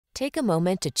Take a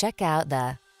moment to check out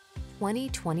the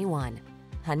 2021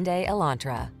 Hyundai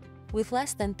Elantra. With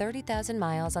less than 30,000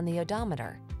 miles on the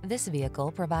odometer, this vehicle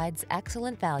provides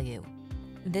excellent value.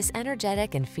 This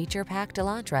energetic and feature-packed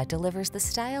Elantra delivers the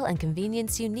style and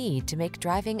convenience you need to make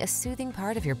driving a soothing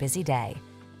part of your busy day.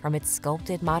 From its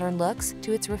sculpted modern looks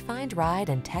to its refined ride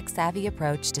and tech-savvy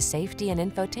approach to safety and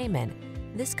infotainment,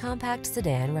 this compact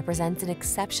sedan represents an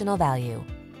exceptional value.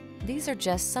 These are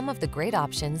just some of the great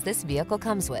options this vehicle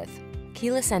comes with: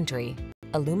 keyless entry,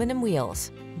 aluminum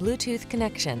wheels, Bluetooth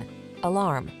connection,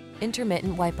 alarm,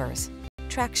 intermittent wipers,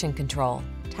 traction control,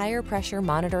 tire pressure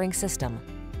monitoring system,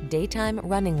 daytime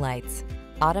running lights,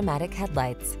 automatic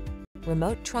headlights,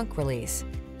 remote trunk release.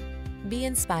 Be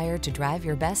inspired to drive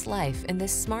your best life in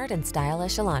this smart and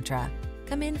stylish Elantra.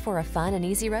 Come in for a fun and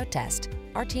easy road test.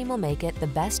 Our team will make it the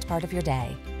best part of your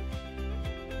day.